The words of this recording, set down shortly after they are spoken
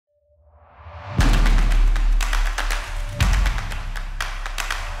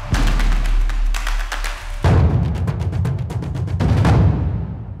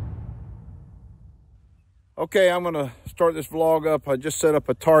Okay, I'm gonna start this vlog up. I just set up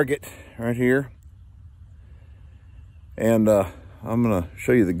a target right here. And I'm gonna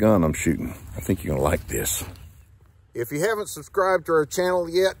show you the gun I'm shooting. I think you're gonna like this. If you haven't subscribed to our channel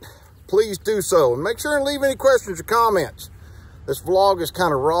yet, please do so. And make sure and leave any questions or comments. This vlog is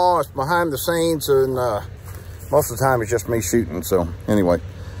kind of raw, it's behind the scenes, and most of the time it's just me shooting. So anyway,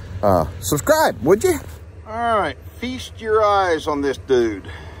 subscribe, would you? All right, feast your eyes on this dude.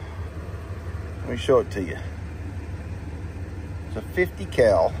 Let me show it to you. It's a 50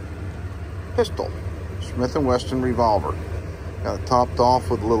 cal pistol, Smith and Wesson revolver. Got it topped off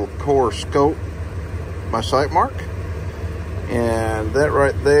with a little core scope, my sight mark. And that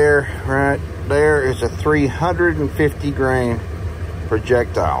right there is a 350 grain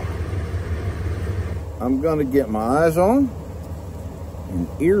projectile. I'm gonna get my eyes on and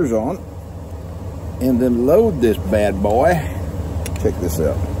ears on and then load this bad boy. Check this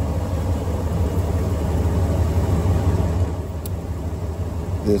out.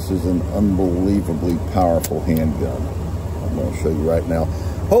 This is an unbelievably powerful handgun. I'm gonna show you right now.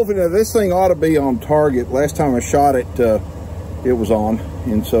 Hopefully now, this thing ought to be on target. Last time I shot it, it was on.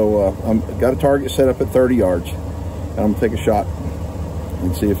 And so I've got a target set up at 30 yards. And I'm gonna take a shot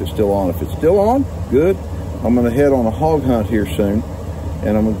and see if it's still on. If it's still on, good. I'm gonna head on a hog hunt here soon.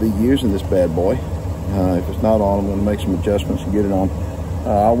 And I'm gonna be using this bad boy. If it's not on, I'm gonna make some adjustments and get it on.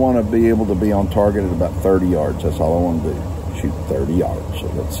 I wanna be able to be on target at about 30 yards. That's all I wanna do. Shoot 30 yards. So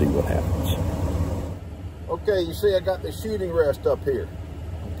let's see what happens. Okay, you see I got the shooting rest up here.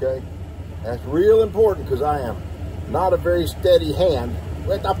 Okay, that's real important because I am not a very steady hand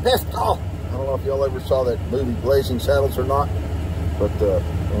with a pistol. I don't know if y'all ever saw that movie Blazing Saddles or not, but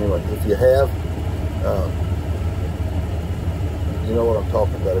anyway, if you have, you know what I'm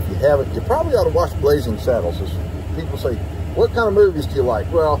talking about. If you haven't, you probably ought to watch Blazing Saddles. As people say, what kind of movies do you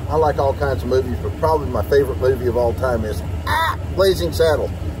like? Well, I like all kinds of movies, but probably my favorite movie of all time is Blazing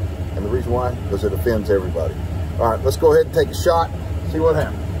Saddles. And the reason why? Because it offends everybody. All right, let's go ahead and take a shot, see what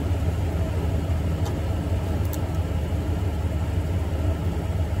happens.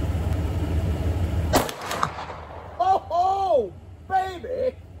 Oh,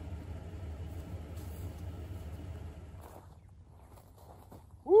 baby!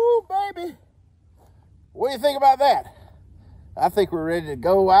 Woo, baby! What do you think about that? I think we're ready to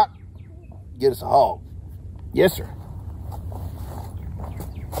go out, get us a hog. Yes, sir.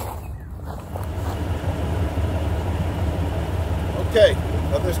 Okay,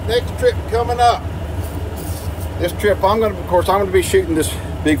 now this next trip coming up. This trip, I'm gonna be shooting this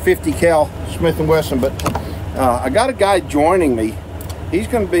big 50 cal Smith and Wesson, but I got a guy joining me. He's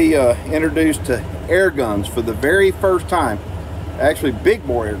gonna be introduced to air guns for the very first time. Actually, big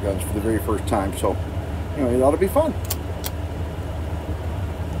bore air guns for the very first time. So, you know, it ought to be fun.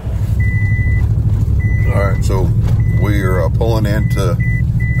 All right, so we are pulling into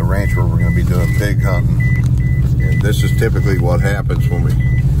the ranch where we're gonna be doing pig hunting. And this is typically what happens when we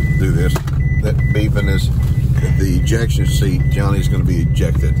do this. That beeping is the ejection seat. Johnny's going to be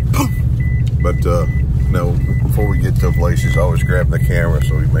ejected. But no, before we get to places, always grab the camera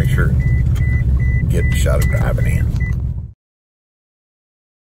so we make sure to get the shot of driving in.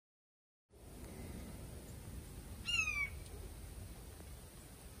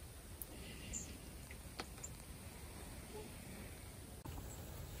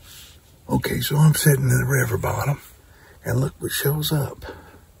 Okay, so I'm sitting in the river bottom, and look what shows up.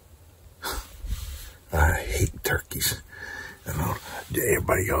 I hate turkeys. And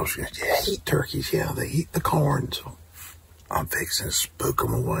everybody goes, you hate turkeys? Yeah, they eat the corn, so I'm fixing to spook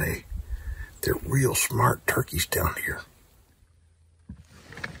them away. They're real smart turkeys down here.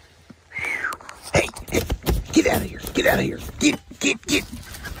 Hey, get out of here, get out of here. Get.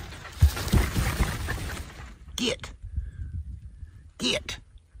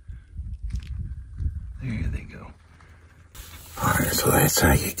 There they go. All right, so that's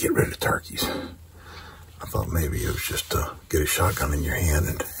how you get rid of turkeys. I thought maybe it was just get a shotgun in your hand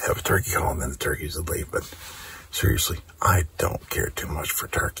and have a turkey call and then the turkeys would leave. But seriously, I don't care too much for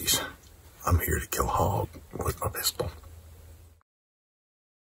turkeys. I'm here to kill a hog with my pistol.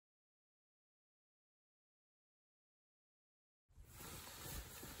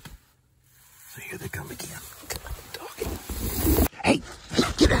 So here they come again. Come on, talking. Hey,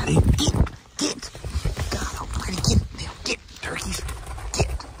 get out of here. Get. God almighty, get turkeys. Get.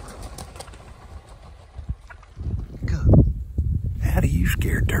 Good. How do you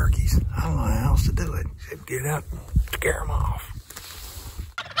scare turkeys? I don't know how else to do it. Except get out and scare them off.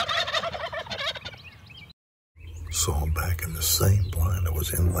 So I'm back in the same blind I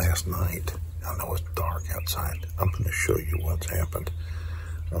was in last night. I know it's dark outside. I'm going to show you what's happened.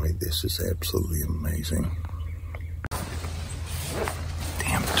 I mean, this is absolutely amazing.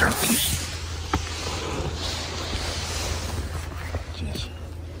 Get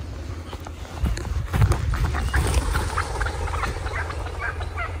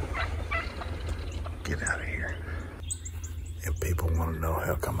out of here. And people want to know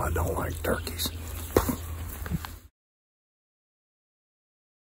how come I don't like turkeys.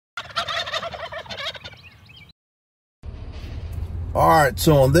 All right,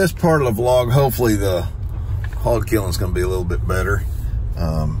 so on this part of the vlog, hopefully the hog killing is going to be a little bit better.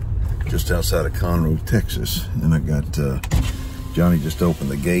 Just outside of Conroe, Texas, and I got Johnny just opened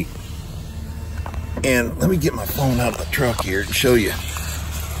the gate. And let me get my phone out of the truck here and show you.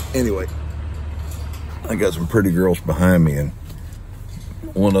 Anyway, I got some pretty girls behind me, and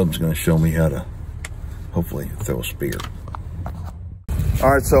one of them's going to show me how to hopefully throw a spear.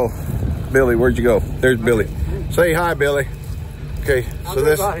 All right, so Billy, where'd you go? There's Billy. Say hi, Billy. Okay, so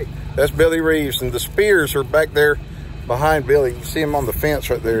that's Billy Reeves, and the spears are back there behind Billy. You see them on the fence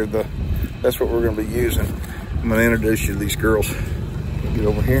right there. That's what we're going to be using. I'm going to introduce you to these girls. Get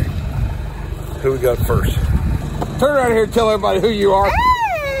over here. Who we got first? Turn around here and tell everybody who you are.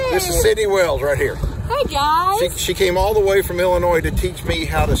 Hey! This is Sydney Wells right here. Hey guys. She came all the way from Illinois to teach me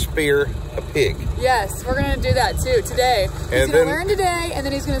how to spear a pig. Yes, we're going to do that too today. He's going to learn today, and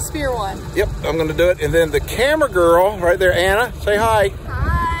then he's going to spear one. Yep, I'm going to do it. And then the camera girl right there, Anna, say hi.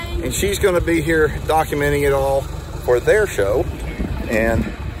 Hi. And she's going to be here documenting it all for their show. And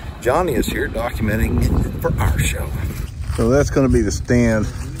Johnny is here documenting it for our show. So that's going to be the stand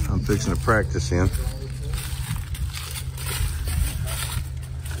I'm fixing to practice in.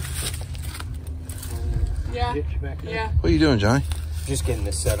 Yeah. Yeah. What are you doing, Johnny? Just getting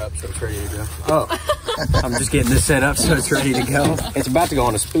this set up so it's ready to go. Oh, I'm just getting this set up so it's ready to go. It's about to go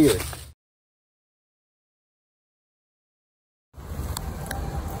on a spear.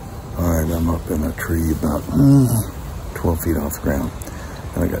 All right, I'm up in a tree about 12 feet off the ground.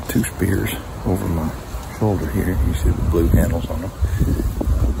 And I got two spears over my shoulder here. You see the blue handles on them.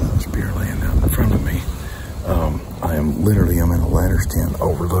 I've got a spear laying out in front of me. I'm in a ladder stand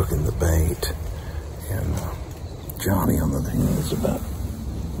overlooking the bait. And Johnny on the other hand is about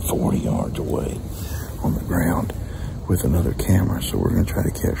 40 yards away on the ground with another camera. So we're going to try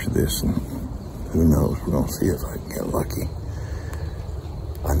to capture this, and who knows, we're going to see if I can get lucky.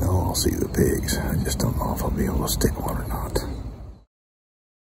 I know I'll see the pigs. I just don't know if I'll be able to stick one or not.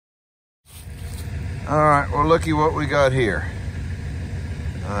 All right, well, looky what we got here.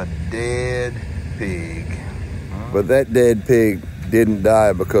 A dead pig. But that dead pig didn't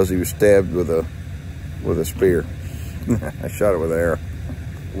die because he was stabbed with a spear. I shot it with an arrow.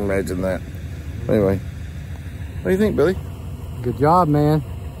 Imagine that. Anyway, what do you think, Billy? Good job, man.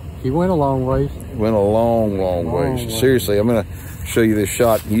 He went a long ways. Went a long ways. Seriously, I'm gonna show you this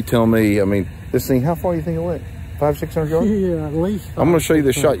shot. You tell me, I mean, this thing, how far do you think it went? 500-600 yards? Yeah, at least. I'm gonna show you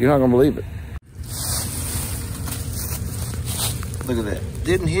this shot. You're not gonna believe it. Look at that.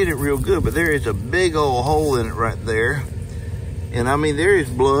 Didn't hit it real good, but there is a big old hole in it right there. And I mean, there is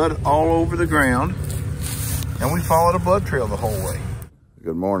blood all over the ground. And we followed a blood trail the whole way.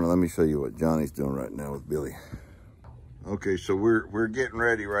 Good morning. Let me show you what Johnny's doing right now with Billy. Okay, so we're getting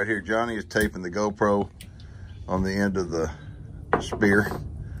ready right here. Johnny is taping the GoPro on the end of the spear.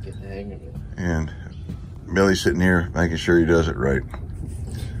 Getting the hang of it. And Billy's sitting here making sure he does it right.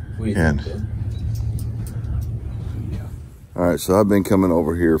 All right, so I've been coming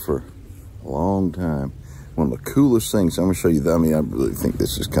over here for a long time. One of the coolest things, I'm gonna show you that. I mean, I really think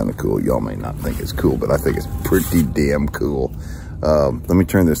this is kind of cool. Y'all may not think it's cool, but I think it's pretty damn cool. Let me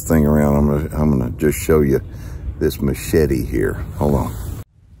turn this thing around. I'm gonna just show you this machete here. Hold on.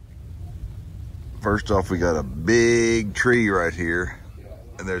 First off, we got a big tree right here,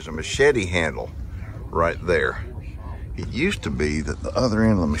 and there's a machete handle right there. It used to be that the other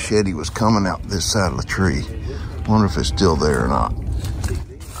end of the machete was coming out this side of the tree. Wonder if it's still there or not.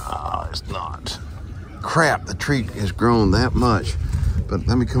 It's not. Crap, the tree has grown that much. But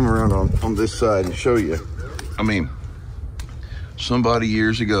let me come around on this side and show you. I mean, somebody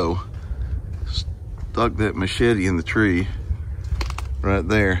years ago stuck that machete in the tree right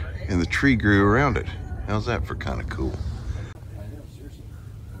there, and the tree grew around it. How's that for kind of cool?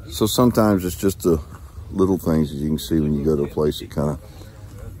 So sometimes it's just the little things, as you can see, when you go to a place that kind of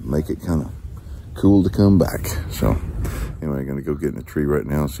make it kind of cool to come back. So anyway, I'm gonna go get in a tree right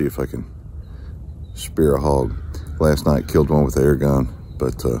now and see if I can spear a hog. Last night killed one with an air gun,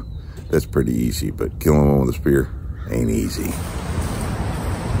 but that's pretty easy. But killing one with a spear ain't easy.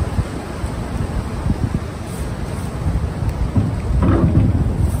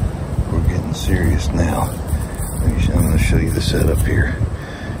 We're getting serious now. I'm gonna show you the setup here.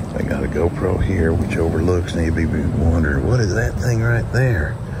 I got a GoPro here which overlooks, and you'd be wondering, what is that thing right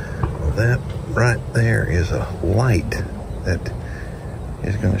there? that right there is a light that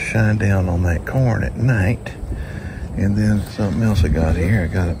is going to shine down on that corn at night. And then something else I got here. I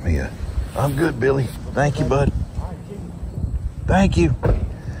got me a... I'm good, Billy. Thank you, bud. Thank you.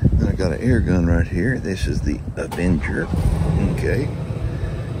 Then I got an air gun right here. This is the Avenger. Okay.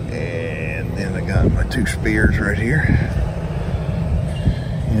 And then I got my 2 spears right here.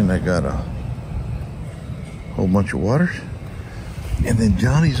 And I got a whole bunch of waters. And then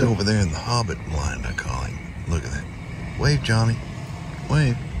Johnny's over there in the hobbit blind, I call him. Look at that. Wave, Johnny.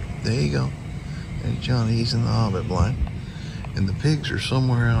 Wave. There you go. There's Johnny. He's in the hobbit blind. And the pigs are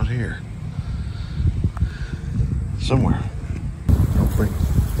somewhere out here. Somewhere. Hopefully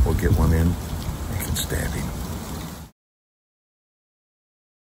we'll get one in and can stab him.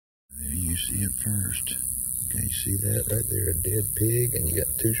 There you see it first. Okay, you see that right there? A dead pig, and you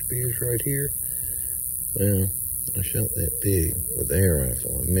got 2 spears right here. Well, I shot that pig with the air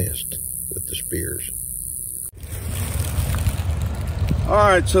rifle and missed with the spears. All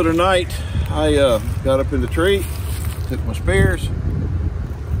right, so tonight I got up in the tree, took my spears.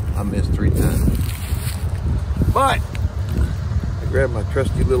 I missed 3 times. But I grabbed my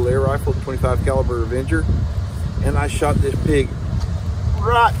trusty little air rifle, 25 caliber Avenger, and I shot this pig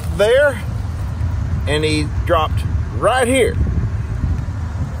right there, and he dropped right here.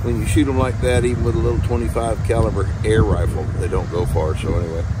 When you shoot them like that, even with a little 25 caliber air rifle, they don't go far. So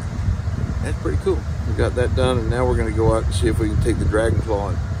anyway, that's pretty cool. We got that done, and now we're going to go out and see if we can take the dragon claw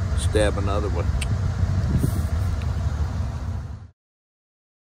and stab another one.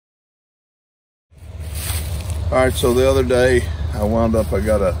 All right, so the other day I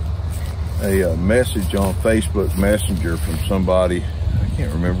got a message on Facebook Messenger from somebody. I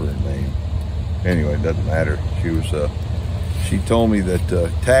can't remember her name. Anyway, it doesn't matter. She told me that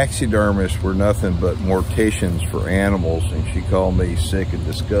taxidermists were nothing but morticians for animals, and she called me sick and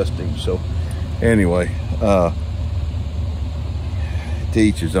disgusting. So anyway, to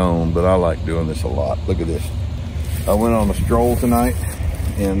each his own, but I like doing this a lot. Look at this. I went on a stroll tonight,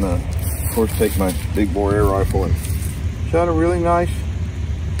 and of course take my big bore air rifle and shot a really nice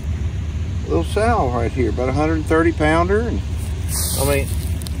little sow right here, about 130 pounder. And I mean,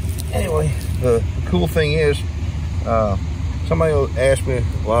 anyway, the cool thing is, somebody asked me,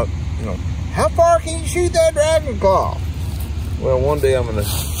 well, you know, how far can you shoot that dragon claw? Well, one day I'm gonna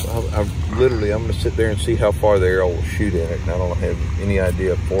sit there and see how far the arrow will shoot in it. And I don't have any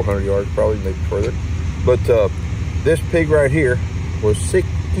idea, 400 yards probably, maybe further. But this pig right here was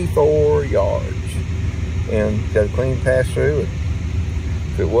 64 yards and got a clean pass through. And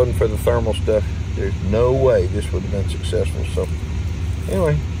if it wasn't for the thermal stuff, there's no way this would have been successful. So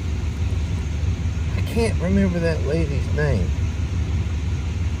anyway, I can't remember that lady's name,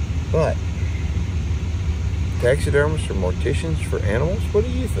 but taxidermists or morticians for animals? What do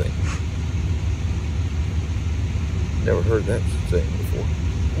you think? Never heard that saying before.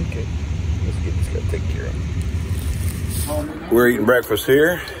 Okay, let's get this guy taken care of. We're eating breakfast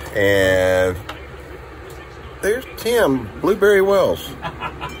here, and there's Tim Blueberry Wells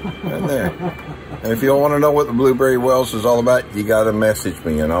right there. And if you don't want to know what the Blueberry Wells is all about, you got to message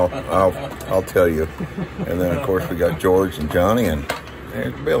me, and I'll tell you. And then of course we got George and Johnny, and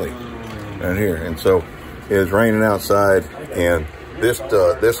there's Billy right here. And so it was raining outside, and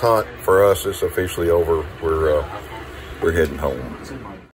this hunt for us is officially over. We're heading home.